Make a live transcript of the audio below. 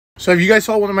So if you guys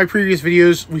saw one of my previous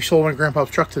videos, we sold my grandpa's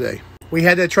truck today. We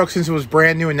had that truck since it was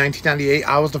brand new in 1998.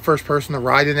 I was the first person to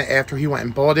ride in it after he went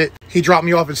and bought it. He dropped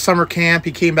me off at summer camp.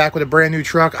 He came back with a brand new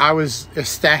truck. I was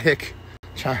ecstatic.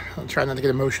 I'm trying not to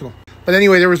get emotional. But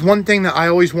anyway, there was one thing that I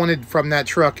always wanted from that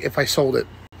truck if I sold it,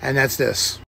 and that's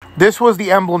this. This was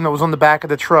the emblem that was on the back of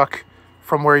the truck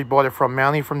from where he bought it from,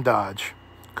 Manley from Dodge.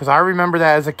 Because I remember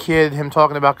that as a kid, him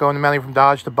talking about going to Manley from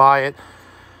Dodge to buy it.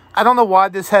 I don't know why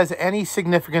this has any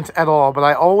significance at all, but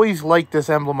I always liked this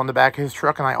emblem on the back of his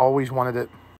truck, and I always wanted it.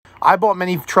 I bought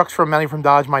many trucks from Manley from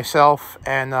Dodge myself,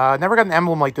 and never got an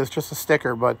emblem like this, just a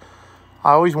sticker, but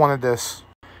I always wanted this.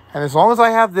 And as long as I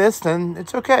have this, then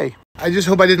it's okay. I just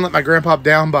hope I didn't let my grandpa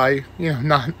down by,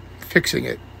 not fixing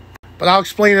it. But I'll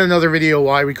explain in another video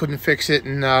why we couldn't fix it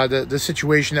and the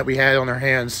situation that we had on our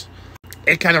hands.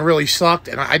 It kind of really sucked,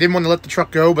 and I didn't want to let the truck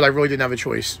go, but I really didn't have a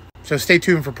choice. So stay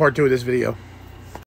tuned for part 2 of this video.